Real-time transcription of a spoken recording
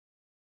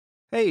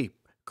Hey,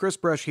 Chris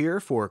Brush here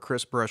for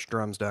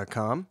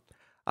chrisbrushdrums.com.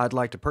 I'd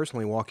like to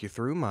personally walk you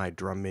through my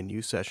drum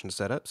menu session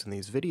setups in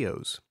these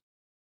videos.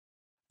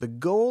 The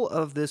goal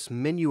of this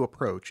menu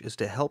approach is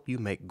to help you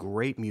make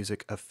great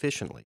music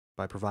efficiently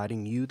by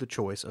providing you the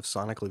choice of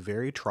sonically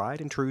very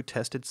tried and true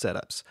tested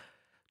setups.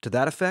 To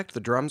that effect, the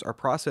drums are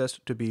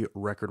processed to be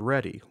record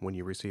ready when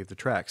you receive the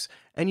tracks,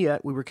 and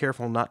yet we were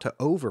careful not to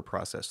over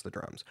process the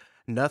drums.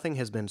 Nothing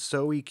has been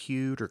so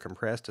EQ'd or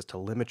compressed as to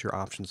limit your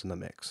options in the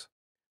mix.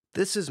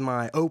 This is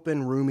my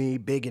open, roomy,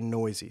 big and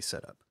noisy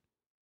setup.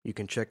 You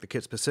can check the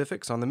kit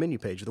specifics on the menu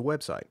page of the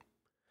website.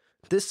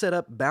 This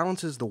setup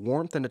balances the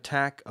warmth and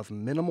attack of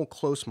minimal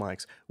close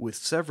mics with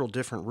several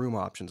different room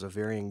options of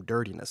varying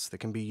dirtiness that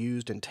can be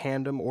used in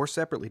tandem or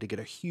separately to get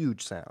a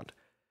huge sound.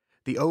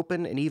 The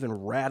open and even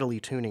rattly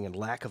tuning and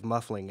lack of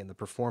muffling in the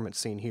performance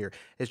seen here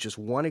is just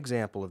one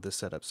example of this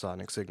setup's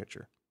sonic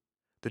signature.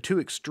 The two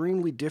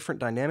extremely different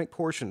dynamic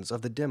portions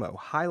of the demo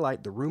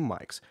highlight the room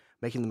mics,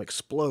 making them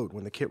explode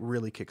when the kit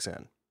really kicks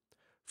in.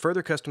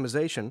 Further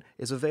customization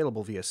is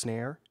available via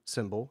snare,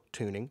 cymbal,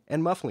 tuning,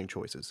 and muffling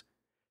choices.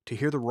 To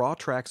hear the raw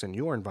tracks in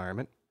your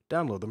environment,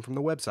 download them from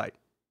the website.